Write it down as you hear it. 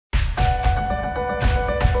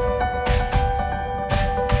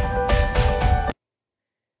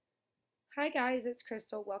Hi guys, it's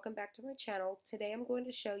Crystal. Welcome back to my channel. Today I'm going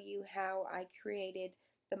to show you how I created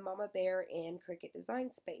the Mama Bear and Cricut design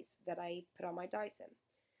space that I put on my Dyson.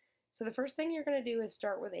 So the first thing you're going to do is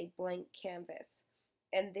start with a blank canvas,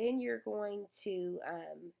 and then you're going to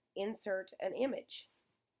insert an image.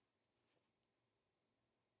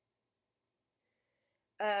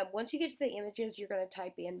 Once you get to the images, you're going to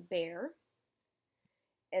type in bear,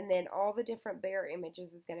 and then all the different bear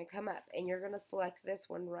images is going to come up, and you're going to select this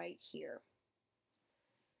one right here.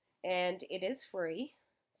 And it is free.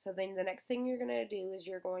 So then the next thing you're going to do is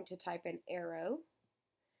you're going to type an arrow,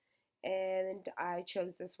 and I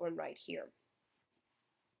chose this one right here.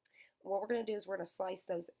 What we're going to do is we're going to slice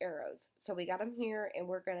those arrows. So we got them here, and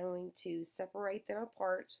we're going to separate them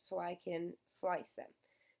apart so I can slice them.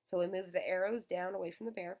 So we move the arrows down away from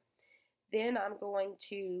the bear. Then I'm going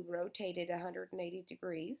to rotate it 180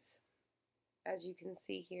 degrees, as you can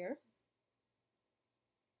see here.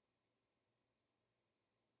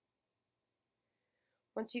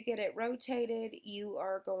 Once you get it rotated, you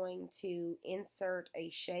are going to insert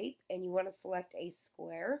a shape, and you want to select a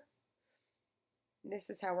square. This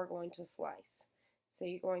is how we're going to slice. So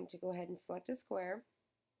you're going to go ahead and select a square,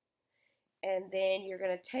 and then you're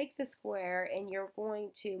going to take the square and you're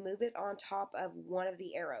going to move it on top of one of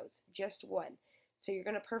the arrows, just one. So you're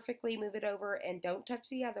going to perfectly move it over and don't touch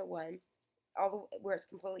the other one where it's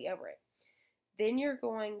completely over it. Then you're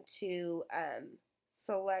going to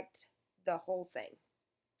select the whole thing.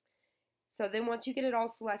 So then once you get it all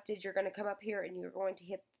selected, you're going to come up here and you're going to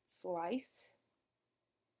hit slice.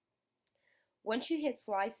 Once you hit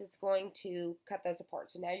slice, it's going to cut those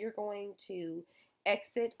apart. So now you're going to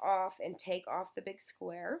exit off and take off the big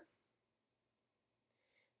square.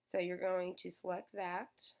 So you're going to select that.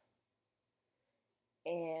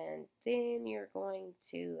 And then you're going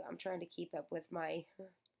to, I'm trying to keep up with my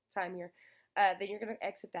time here. Then you're going to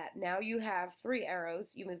exit that. Now you have 3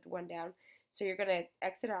 arrows. You moved one down. So you're going to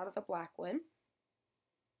exit out of the black one.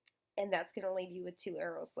 And that's going to leave you with 2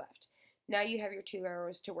 arrows left. Now you have your 2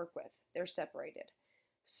 arrows to work with. They're separated.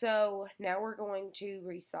 So now we're going to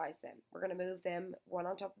resize them. We're going to move them one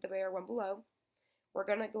on top of the bear, one below. We're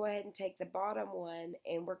going to go ahead and take the bottom one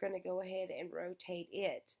and we're going to go ahead and rotate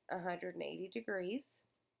it 180 degrees.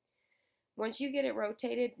 Once you get it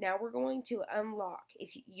rotated, now we're going to unlock.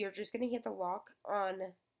 You're just going to hit the lock on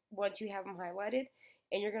once you have them highlighted,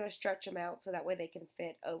 and you're going to stretch them out so that way they can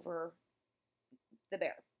fit over the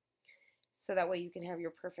bear. So that way you can have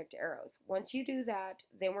your perfect arrows. Once you do that,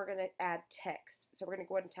 then we're going to add text. So we're going to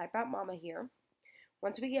go ahead and type out Mama here.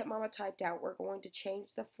 Once we get Mama typed out, we're going to change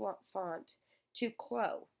the font to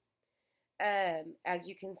Chloe, as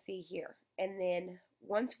you can see here. And then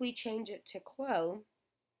once we change it to Chloe,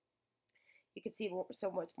 you can see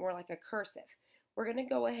so much more like a cursive. We're going to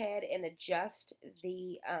go ahead and adjust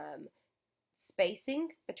the spacing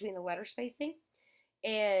between the letter spacing,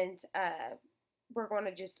 and we're going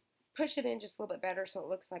to just push it in just a little bit better so it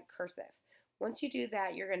looks like cursive. Once you do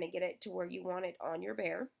that, you're going to get it to where you want it on your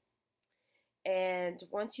bear. And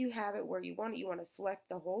once you have it where you want it, you want to select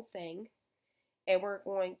the whole thing, and we're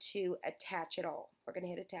going to attach it all. We're going to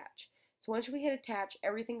hit attach. So once we hit attach,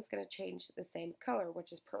 everything's going to change to the same color,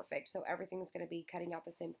 which is perfect. So everything's going to be cutting out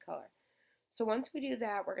the same color. So once we do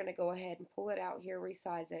that, we're going to go ahead and pull it out here,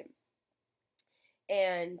 resize it,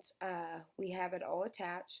 and we have it all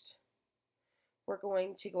attached. We're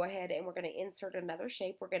going to go ahead and we're going to insert another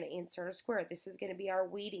shape. We're going to insert a square. This is going to be our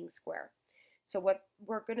weeding square. So what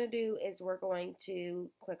we're going to do is we're going to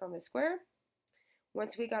click on the square.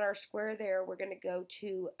 Once we got our square there, we're going to go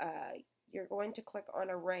to, you're going to click on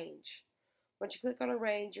arrange. Once you click on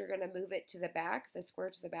arrange, you're going to move it to the back, the square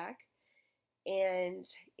to the back, and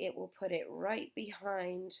it will put it right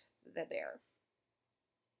behind the bear.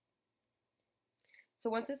 So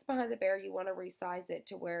once it's behind the bear, you want to resize it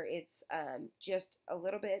to where it's just a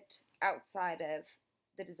little bit outside of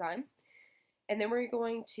the design. And then we're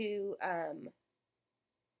going to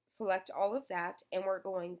select all of that, and we're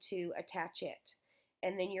going to attach it.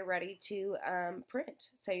 And then you're ready to print.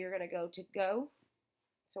 So you're going to go to go.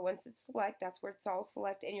 So once it's select, that's where it's all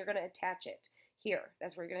select, and you're going to attach it here.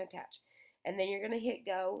 That's where you're going to attach. And then you're going to hit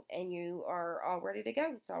go, and you are all ready to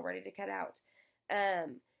go. It's all ready to cut out.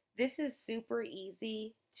 This is super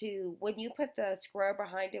easy to, when you put the square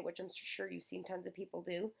behind it, which I'm sure you've seen tons of people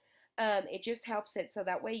do, it just helps it so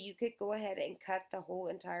that way you could go ahead and cut the whole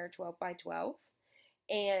entire 12 by 12,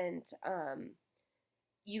 and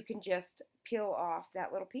you can just peel off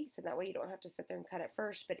that little piece, and that way you don't have to sit there and cut it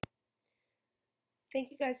first. But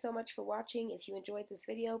thank you guys so much for watching. If you enjoyed this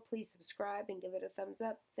video, please subscribe and give it a thumbs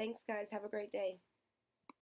up. Thanks guys, have a great day.